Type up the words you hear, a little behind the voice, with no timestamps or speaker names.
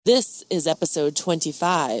This is episode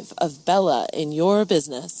 25 of Bella in Your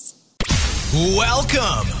Business.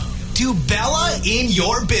 Welcome to Bella in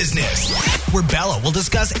Your Business, where Bella will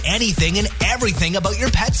discuss anything and everything about your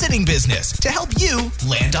pet sitting business to help you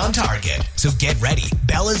land on target. So get ready.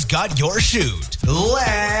 Bella's got your shoot.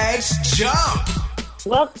 Let's jump.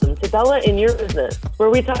 Welcome to Bella in Your Business, where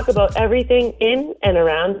we talk about everything in and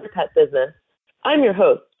around the pet business. I'm your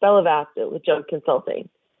host, Bella Vasta with Jump Consulting.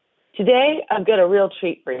 Today, I've got a real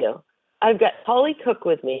treat for you. I've got Holly Cook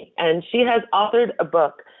with me, and she has authored a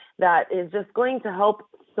book that is just going to help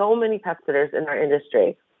so many pet sitters in our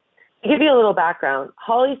industry. To give you a little background,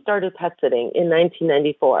 Holly started pet sitting in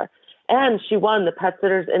 1994, and she won the Pet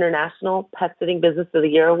Sitters International Pet Sitting Business of the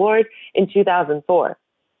Year Award in 2004.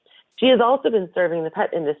 She has also been serving the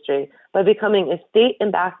pet industry by becoming a state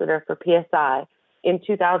ambassador for PSI in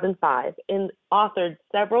 2005 and authored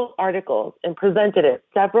several articles and presented at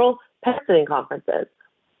several pet sitting conferences.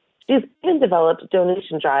 She's even developed a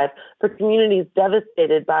donation drive for communities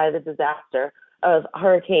devastated by the disaster of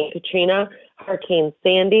Hurricane Katrina, Hurricane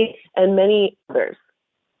Sandy, and many others.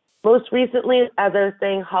 Most recently, as I was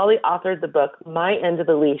saying, Holly authored the book, My End of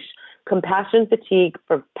the Leash, Compassion Fatigue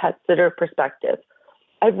from Pet Sitter Perspective.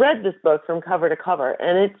 I've read this book from cover to cover,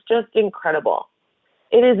 and it's just incredible.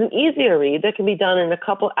 It is an easy read that can be done in a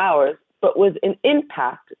couple hours, but with an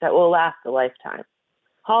impact that will last a lifetime.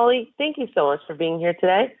 Holly, thank you so much for being here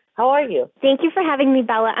today. How are you? Thank you for having me,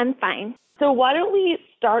 Bella. I'm fine. So why don't we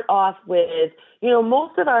start off with,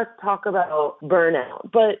 most of us talk about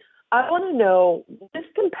burnout, but I want to know, what is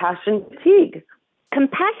compassion fatigue?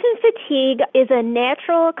 Compassion fatigue is a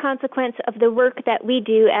natural consequence of the work that we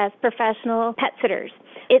do as professional pet sitters.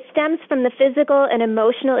 It stems from the physical and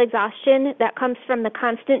emotional exhaustion that comes from the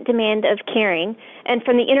constant demand of caring and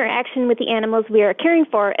from the interaction with the animals we are caring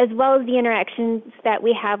for, as well as the interactions that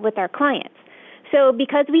we have with our clients. So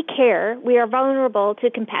because we care, we are vulnerable to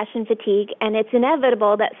compassion fatigue, and it's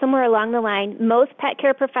inevitable that somewhere along the line, most pet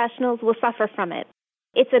care professionals will suffer from it.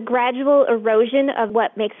 It's a gradual erosion of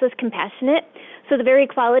what makes us compassionate. So the very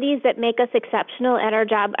qualities that make us exceptional at our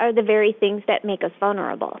job are the very things that make us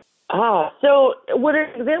vulnerable. So would an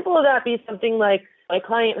example of that be something like my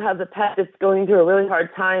client has a pet that's going through a really hard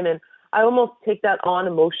time, and I almost take that on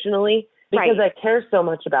emotionally because I care so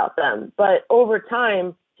much about them. But over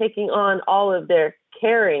time, taking on all of their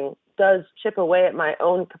caring does chip away at my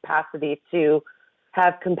own capacity to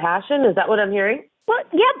have compassion. Is that what I'm hearing? Well,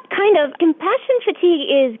 yep, kind of. Compassion fatigue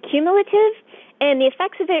is cumulative, and the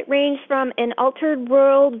effects of it range from an altered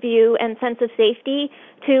worldview and sense of safety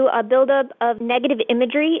to a buildup of negative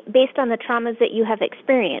imagery based on the traumas that you have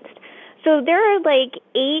experienced. So there are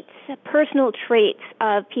 8 personal traits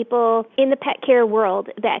of people in the pet care world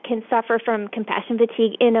that can suffer from compassion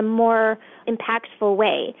fatigue in a more impactful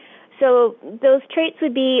way. So those traits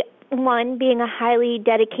would be, 1, being a highly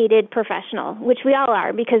dedicated professional, which we all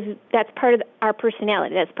are because that's part of our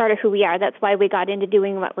personality. That's part of who we are. That's why we got into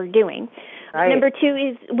doing what we're doing. Right. Number 2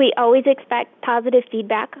 is we always expect positive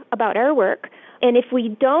feedback about our work. And if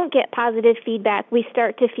we don't get positive feedback, we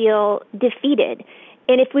start to feel defeated.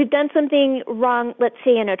 And if we've done something wrong, let's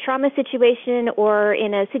say in a trauma situation or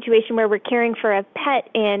in a situation where we're caring for a pet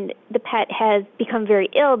and the pet has become very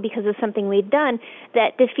ill because of something we've done,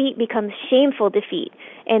 that defeat becomes shameful defeat.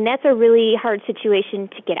 And that's a really hard situation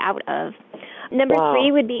to get out of. Number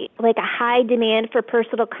 3 would be a high demand for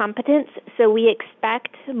personal competence. So we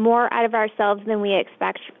expect more out of ourselves than we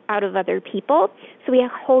expect out of other people. So we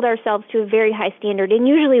hold ourselves to a very high standard, and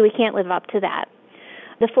usually we can't live up to that.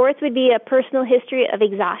 The 4th would be a personal history of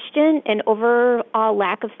exhaustion and overall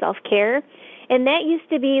lack of self-care. And that used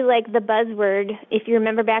to be the buzzword, if you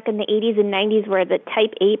remember back in the 80s and 90s, where the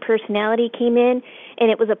type A personality came in,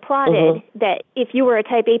 and it was applauded that if you were a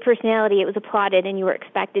type A personality, it was applauded and you were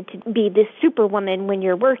expected to be this superwoman when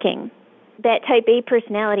you're working. That type A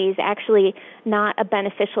personality is actually not a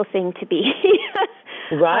beneficial thing to be.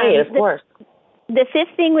 Right, of course. The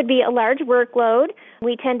 5th thing would be a large workload.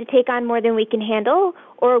 We tend to take on more than we can handle,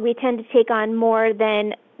 or we tend to take on more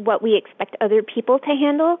than what we expect other people to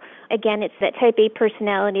handle. Again, it's that type A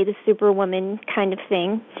personality, the superwoman kind of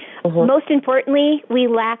thing. Most importantly, we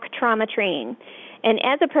lack trauma training. And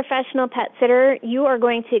as a professional pet sitter, you are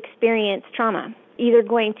going to experience trauma. Either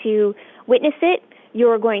going to witness it,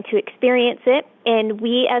 you're going to experience it, and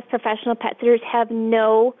we as professional pet sitters have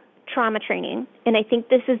no trauma training. And I think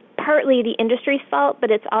this is partly the industry's fault, but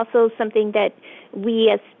it's also something that we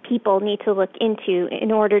as people need to look into in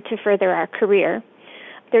order to further our career.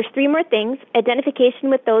 There's 3 more things. Identification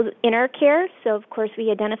with those in our care. So, of course,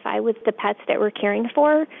 we identify with the pets that we're caring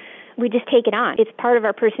for. We just take it on. It's part of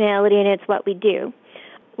our personality, and it's what we do.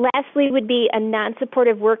 Lastly would be a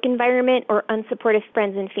non-supportive work environment or unsupportive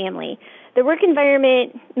friends and family. The work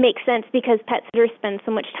environment makes sense because pet sitters spend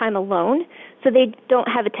so much time alone, so they don't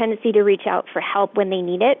have a tendency to reach out for help when they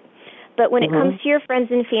need it. But when it comes to your friends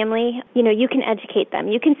and family, you can educate them.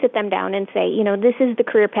 You can sit them down and say, this is the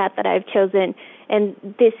career path that I've chosen, and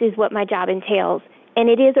this is what my job entails. And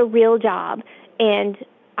it is a real job, and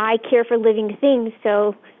I care for living things,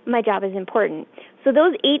 so my job is important. So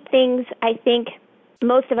those 8 things, I think,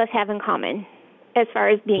 most of us have in common as far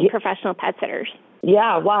as being professional pet sitters.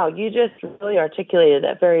 Yeah, wow, you just really articulated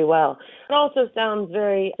that very well. It also sounds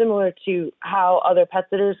very similar to how other pet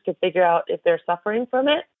sitters could figure out if they're suffering from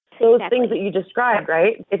it. Those things that you described,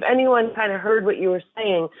 right? If anyone kind of heard what you were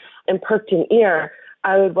saying and perked an ear,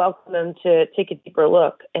 I would welcome them to take a deeper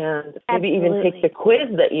look and maybe even take the quiz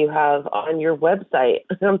that you have on your website.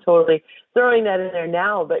 I'm totally throwing that in there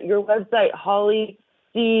now, but your website,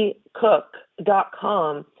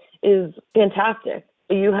 hollyccook.com, is fantastic.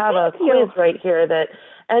 You have a quiz right here that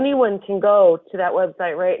anyone can go to that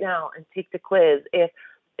website right now and take the quiz.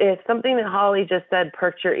 If something that Holly just said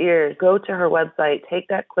perked your ears, go to her website, take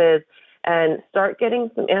that quiz, and start getting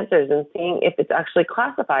some answers and seeing if it's actually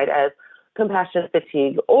classified as compassion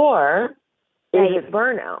fatigue or is it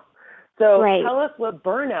burnout. So tell us what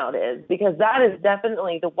burnout is, because that is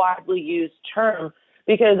definitely the widely used term,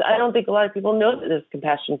 because I don't think a lot of people know that there's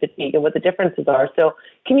compassion fatigue and what the differences are. So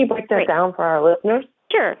can you break that down for our listeners?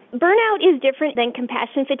 Sure. Burnout is different than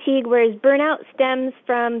compassion fatigue, whereas burnout stems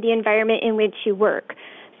from the environment in which you work.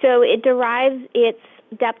 So it derives its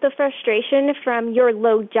depth of frustration from your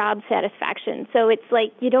low job satisfaction. So it's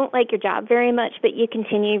like you don't like your job very much, but you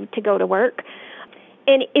continue to go to work.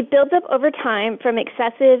 And it builds up over time from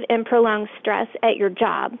excessive and prolonged stress at your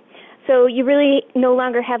job. So you really no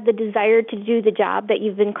longer have the desire to do the job that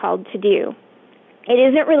you've been called to do. It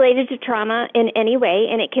isn't related to trauma in any way,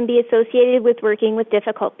 and it can be associated with working with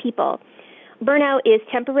difficult people. Burnout is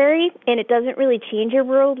temporary, and it doesn't really change your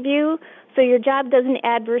worldview, so your job doesn't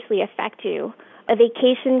adversely affect you. A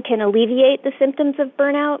vacation can alleviate the symptoms of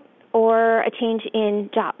burnout or a change in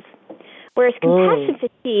jobs. Whereas compassion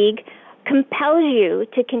fatigue compels you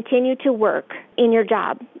to continue to work in your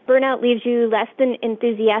job. Burnout leaves you less than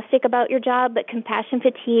enthusiastic about your job, but compassion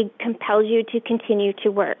fatigue compels you to continue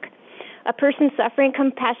to work. A person suffering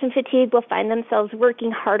compassion fatigue will find themselves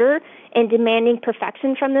working harder and demanding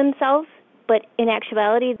perfection from themselves, but in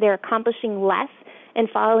actuality, they're accomplishing less and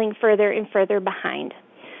falling further and further behind.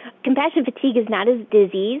 Compassion fatigue is not a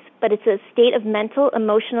disease, but it's a state of mental,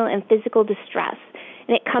 emotional, and physical distress,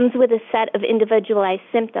 and it comes with a set of individualized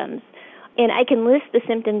symptoms. And I can list the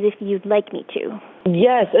symptoms if you'd like me to.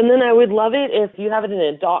 Yes, and then I would love it if you have it in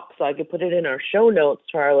a doc so I could put it in our show notes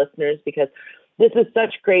for our listeners, because this is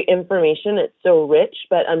such great information. It's so rich,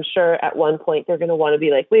 but I'm sure at one point they're going to want to be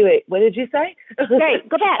like, wait, what did you say? Right,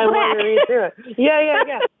 go back. I want to read through it.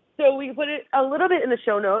 Yeah. So we put it a little bit in the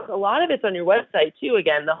show notes. A lot of it's on your website, too,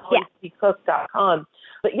 again, hollyccook.com.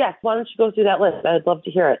 But yes, why don't you go through that list? I'd love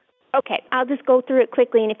to hear it. Okay, I'll just go through it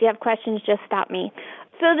quickly, and if you have questions, just stop me.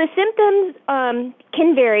 So the symptoms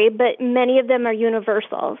can vary, but many of them are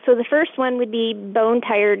universal. So the first one would be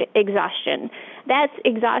bone-tired exhaustion. That's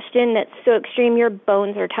exhaustion that's so extreme your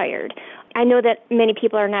bones are tired. I know that many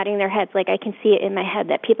people are nodding their heads, like I can see it in my head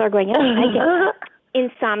that people are going, I get it.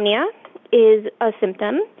 Insomnia is a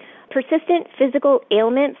symptom. Persistent physical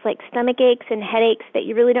ailments like stomach aches and headaches that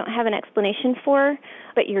you really don't have an explanation for,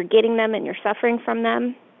 but you're getting them and you're suffering from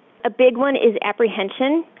them. A big one is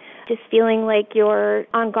apprehension, just feeling like you're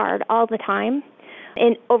on guard all the time.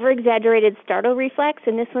 An over-exaggerated startle reflex,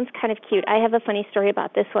 and this one's kind of cute. I have a funny story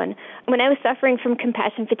about this one. When I was suffering from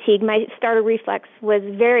compassion fatigue, my startle reflex was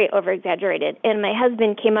very over-exaggerated, and my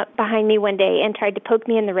husband came up behind me one day and tried to poke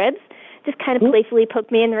me in the ribs, just kind of playfully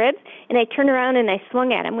poked me in the ribs, and I turned around and I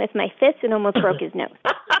swung at him with my fist and almost broke his nose.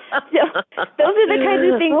 So those are the kinds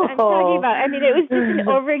of things I'm talking about. I mean, it was just an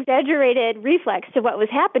over-exaggerated reflex to what was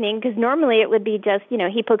happening, because normally it would be just,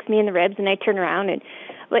 he pokes me in the ribs and I turn around,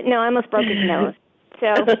 but no, I almost broke his nose.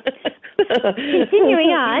 So continuing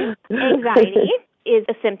on, anxiety is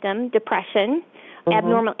a symptom, depression,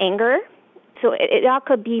 abnormal anger. So it all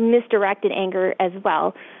could be misdirected anger as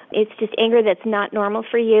well. It's just anger that's not normal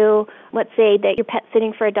for you. Let's say that you're pet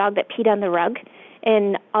sitting for a dog that peed on the rug,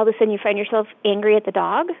 and all of a sudden you find yourself angry at the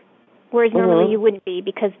dog, whereas normally you wouldn't be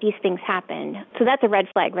because these things happen. So that's a red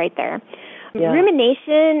flag right there. Yeah.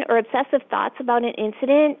 Rumination or obsessive thoughts about an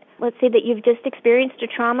incident. Let's say that you've just experienced a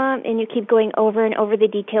trauma and you keep going over and over the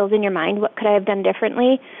details in your mind. What could I have done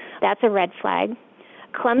differently? That's a red flag.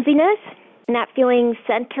 Clumsiness, not feeling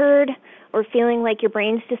centered or feeling like your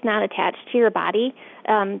brain's just not attached to your body.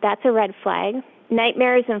 That's a red flag.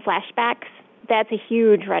 Nightmares and flashbacks, that's a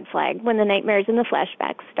huge red flag when the nightmares and the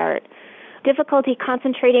flashbacks start. Difficulty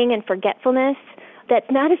concentrating and forgetfulness, that's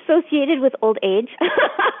not associated with old age.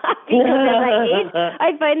 Because as I age,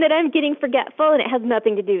 I find that I'm getting forgetful, and it has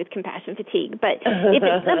nothing to do with compassion fatigue. But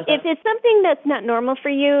if it's something that's not normal for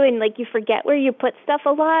you, and like you forget where you put stuff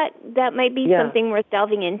a lot, that might be something worth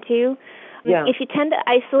delving into. Yeah. If you tend to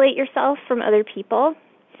isolate yourself from other people,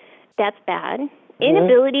 that's bad.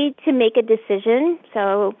 Inability to make a decision.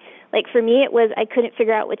 So, like for me, it was I couldn't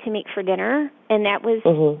figure out what to make for dinner, and that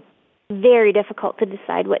was very difficult to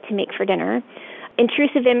decide what to make for dinner.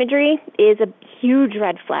 Intrusive imagery is a huge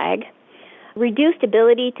red flag. Reduced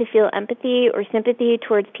ability to feel empathy or sympathy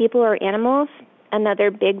towards people or animals,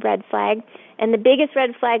 another big red flag. And the biggest red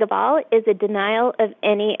flag of all is a denial of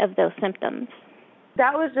any of those symptoms.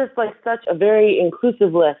 That was just like such a very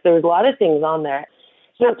inclusive list. There was a lot of things on there.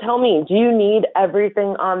 So tell me, do you need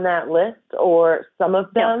everything on that list or some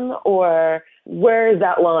of them, or where is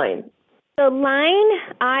that line? The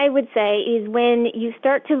line, I would say, is when you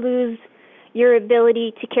start to lose your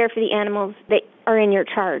ability to care for the animals that are in your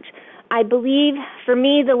charge. I believe, for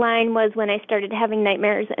me, the line was when I started having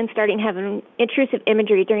nightmares and starting having intrusive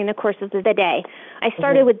imagery during the course of the day. I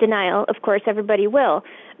started with denial. Of course, everybody will.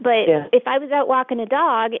 But if I was out walking a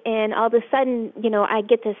dog and all of a sudden, I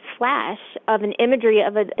get this flash of an imagery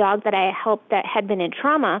of a dog that I helped that had been in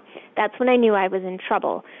trauma, that's when I knew I was in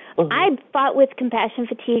trouble. I fought with compassion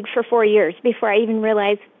fatigue for 4 years before I even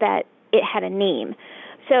realized that it had a name.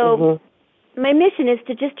 So my mission is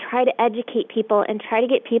to just try to educate people and try to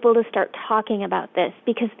get people to start talking about this,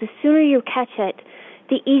 because the sooner you catch it,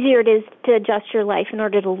 the easier it is to adjust your life in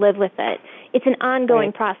order to live with it. It's an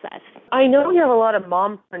ongoing process. I know you have a lot of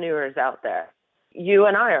mompreneurs out there. You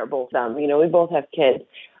and I are both them. We both have kids.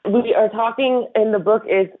 We are talking in the book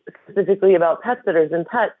is specifically about pet sitters and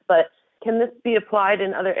pets, but can this be applied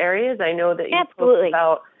in other areas? I know that you talk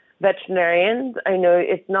about veterinarians. I know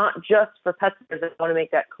it's not just for pet sitters. I want to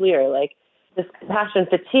make that clear. Like, this compassion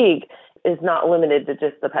fatigue is not limited to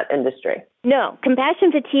just the pet industry. No,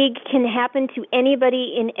 compassion fatigue can happen to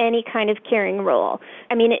anybody in any kind of caring role.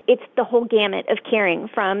 I mean, it's the whole gamut of caring,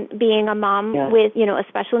 from being a mom with, a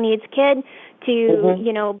special needs kid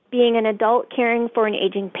to, being an adult caring for an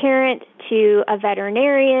aging parent, to a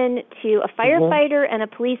veterinarian, to a firefighter and a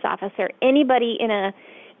police officer. Anybody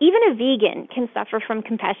even a vegan can suffer from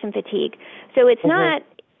compassion fatigue. So it's not,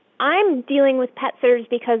 I'm dealing with pet sitters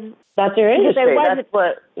because that's your industry.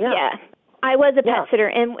 I was a pet sitter,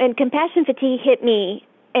 and compassion fatigue hit me,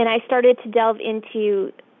 and I started to delve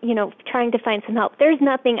into, trying to find some help. There's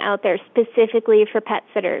nothing out there specifically for pet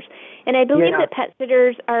sitters, and I believe that pet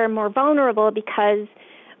sitters are more vulnerable because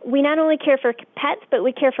we not only care for pets, but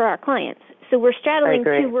we care for our clients. So we're straddling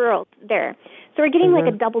two worlds there. So we're getting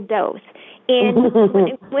like a double dose.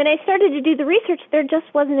 And when I started to do the research, there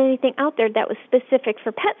just wasn't anything out there that was specific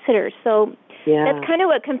for pet sitters. So that's kind of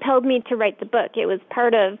what compelled me to write the book. It was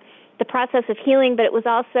part of the process of healing, but it was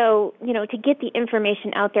also, to get the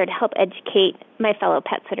information out there to help educate my fellow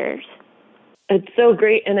pet sitters. It's so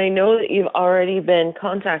great. And I know that you've already been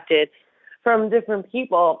contacted from different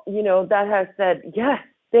people, that have said, yes,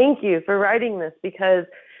 thank you for writing this, because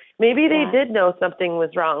maybe they did know something was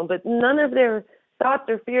wrong, but none of their thoughts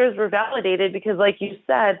or fears were validated, because like you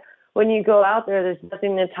said, when you go out there, there's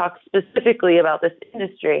nothing to talk specifically about this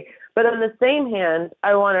industry. But on the same hand,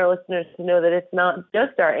 I want our listeners to know that it's not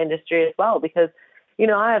just our industry as well, because,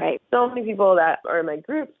 I have so many people that are in my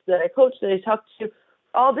groups that I coach, that I talk to,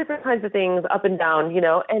 all different kinds of things up and down,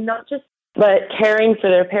 and not just, but caring for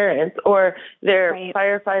their parents or their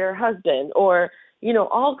firefighter husband or,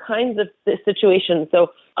 all kinds of situations. So,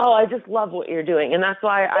 I just love what you're doing. And that's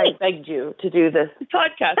why I begged you to do this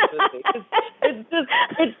podcast with me.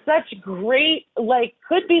 It's such great,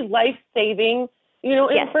 could be life-saving,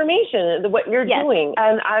 information, what you're doing.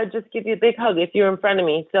 And I would just give you a big hug if you're in front of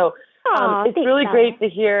me. So it's really great to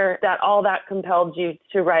hear that all that compelled you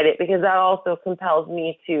to write it, because that also compels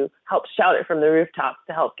me to help shout it from the rooftops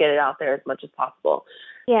to help get it out there as much as possible.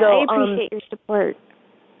 Yeah, so, I appreciate your support.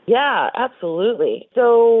 Yeah, absolutely.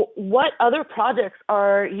 So what other projects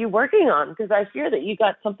are you working on? Because I hear that you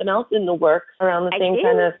got something else in the works around the same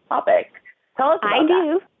kind of topic. Tell us about that. I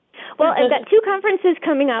do. Well, I've got 2 conferences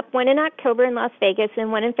coming up, one in October in Las Vegas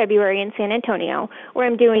and one in February in San Antonio, where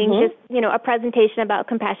I'm doing just, a presentation about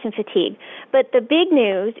compassion fatigue. But the big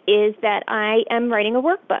news is that I am writing a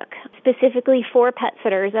workbook specifically for pet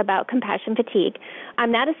sitters about compassion fatigue.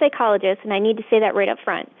 I'm not a psychologist, and I need to say that right up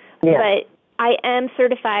front. Yeah. But I am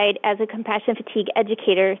certified as a compassion fatigue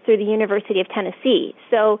educator through the University of Tennessee.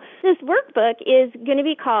 So this workbook is going to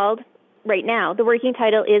be called right now. The working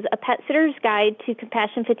title is A Pet Sitter's Guide to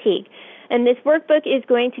Compassion Fatigue. And this workbook is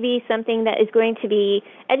going to be something that is going to be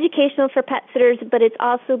educational for pet sitters, but it's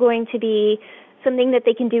also going to be something that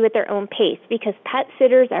they can do at their own pace, because pet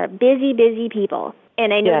sitters are busy, busy people.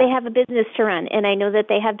 And I know they have a business to run, and I know that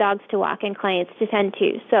they have dogs to walk and clients to tend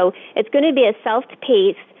to. So it's going to be a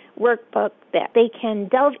self-paced workbook that they can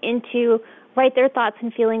delve into, write their thoughts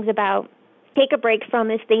and feelings about, take a break from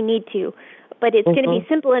if they need to. But it's going to be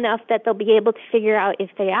simple enough that they'll be able to figure out if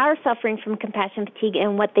they are suffering from compassion fatigue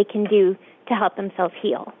and what they can do to help themselves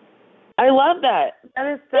heal. I love that.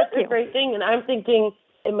 That is such a great thing. And I'm thinking,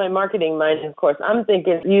 in my marketing mind, of course, I'm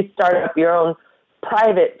thinking you start up your own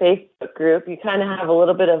private Facebook group. You kind of have a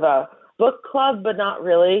little bit of a book club, but not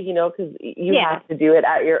really, you know, because you have to do it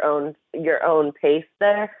at your own pace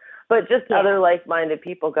there. But just other like-minded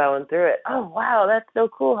people going through it. Oh, wow, that's so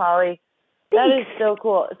cool, Holly. That is so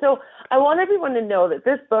cool. So I want everyone to know that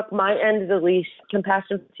this book, My End of the Leash,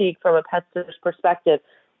 Compassion Fatigue from a Pet Sitter's Perspective,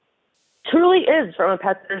 truly is from a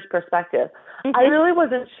pet sitter's perspective. I really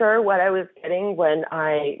wasn't sure what I was getting when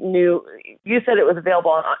I knew you said it was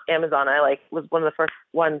available on Amazon. I was one of the first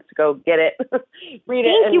ones to go get it, read it.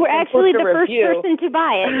 I think you were actually the first person to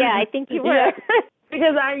buy it. Yeah, I think you were.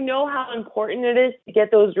 Because I know how important it is to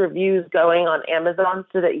get those reviews going on Amazon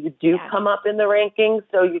so that you do come up in the rankings.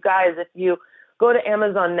 So you guys, if you go to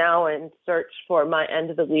Amazon now and search for My End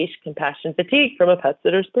of the Leash, Compassion Fatigue from a Pet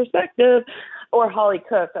Sitter's Perspective, or Holly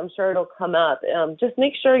Cook, I'm sure it'll come up. Just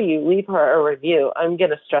make sure you leave her a review. I'm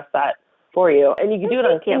going to stress that for you. And you can do it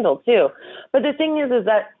on Kindle too. But the thing is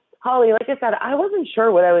that, Holly, like I said, I wasn't sure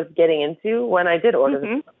what I was getting into when I did order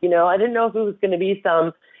this. You know, I didn't know if it was going to be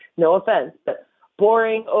some, no offense, but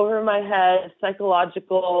boring, over my head,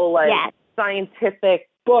 psychological, scientific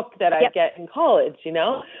book that I get in college, you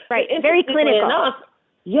know? Right, very clinical. Enough,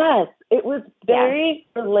 yes, it was very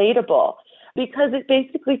relatable because it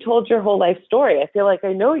basically told your whole life story. I feel like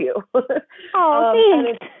I know you. And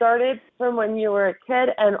it started from when you were a kid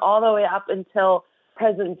and all the way up until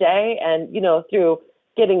present day and, you know, through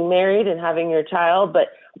getting married and having your child. But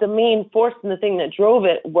the main force and the thing that drove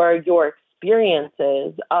it were your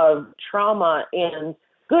experiences of trauma and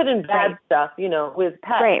good and bad stuff, you know, with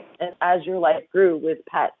pets and as your life grew with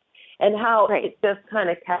pets and how it just kind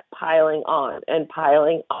of kept piling on and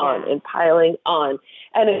piling on and piling on.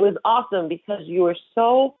 And it was awesome because you were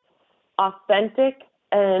so authentic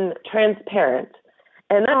and transparent.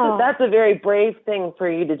 And that's a very brave thing for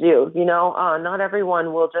you to do, you know. Not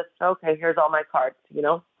everyone will just, okay, here's all my cards, you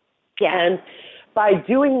know. Yeah. And by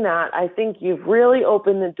doing that, I think you've really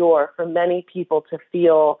opened the door for many people to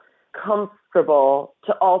feel comfortable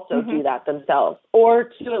to also do that themselves or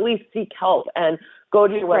to at least seek help and go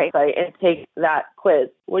to your website and take that quiz.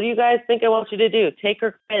 What do you guys think I want you to do? Take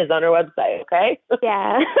her quiz on her website, okay?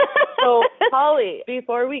 Yeah. So, Holly,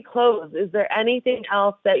 before we close, is there anything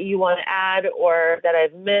else that you want to add or that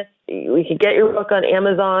I've missed? We could get your book on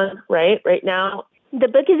Amazon, right now? The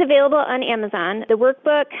book is available on Amazon. The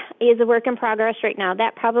workbook is a work in progress right now.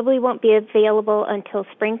 That probably won't be available until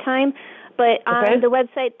springtime. But on the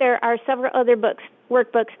website, there are several other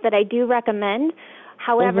workbooks that I do recommend.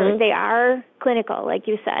 However, they are clinical, like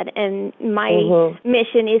you said, and my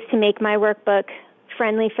mission is to make my workbook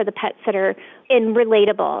friendly for the pet sitter and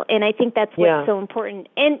relatable. And I think that's what's so important.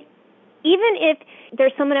 And even if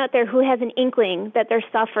there's someone out there who has an inkling that they're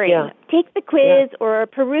suffering, take the quiz or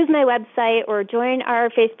peruse my website or join our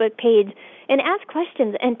Facebook page and ask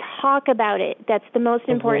questions and talk about it. That's the most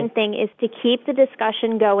important thing, is to keep the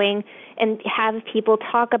discussion going and have people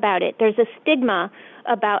talk about it. There's a stigma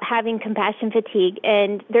about having compassion fatigue,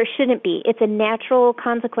 and there shouldn't be. It's a natural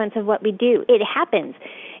consequence of what we do. It happens.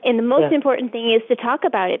 And the most important thing is to talk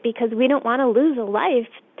about it, because we don't want to lose a life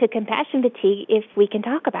to compassion fatigue if we can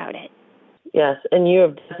talk about it. Yes, and you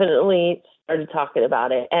have definitely started talking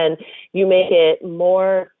about it, and you make it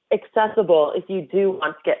more accessible if you do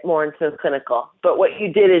want to get more into the clinical. But what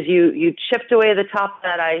you did is you chipped away the top of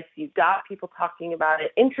that ice, you got people talking about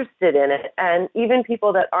it, interested in it, and even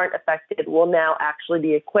people that aren't affected will now actually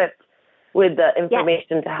be equipped with the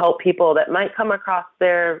information to help people that might come across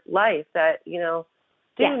their life that, you know,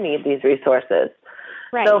 do need these resources.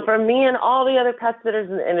 Right. So for me and all the other pet sitters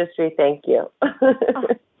in the industry, thank you.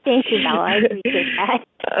 Thank you, Bella. I appreciate that.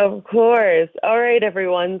 Of course. All right,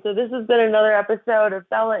 everyone. So this has been another episode of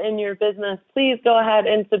Bella in Your Business. Please go ahead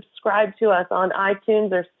and subscribe to us on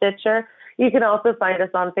iTunes or Stitcher. You can also find us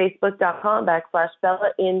on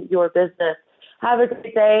Facebook.com/Bella in Your Business. Have a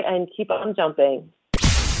great day and keep on jumping.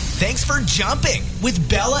 Thanks for jumping with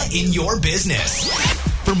Bella in Your Business.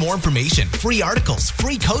 For more information, free articles,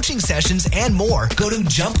 free coaching sessions, and more, go to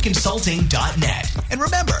jumpconsulting.net. And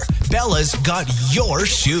remember, Bella's got your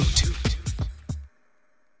shoot.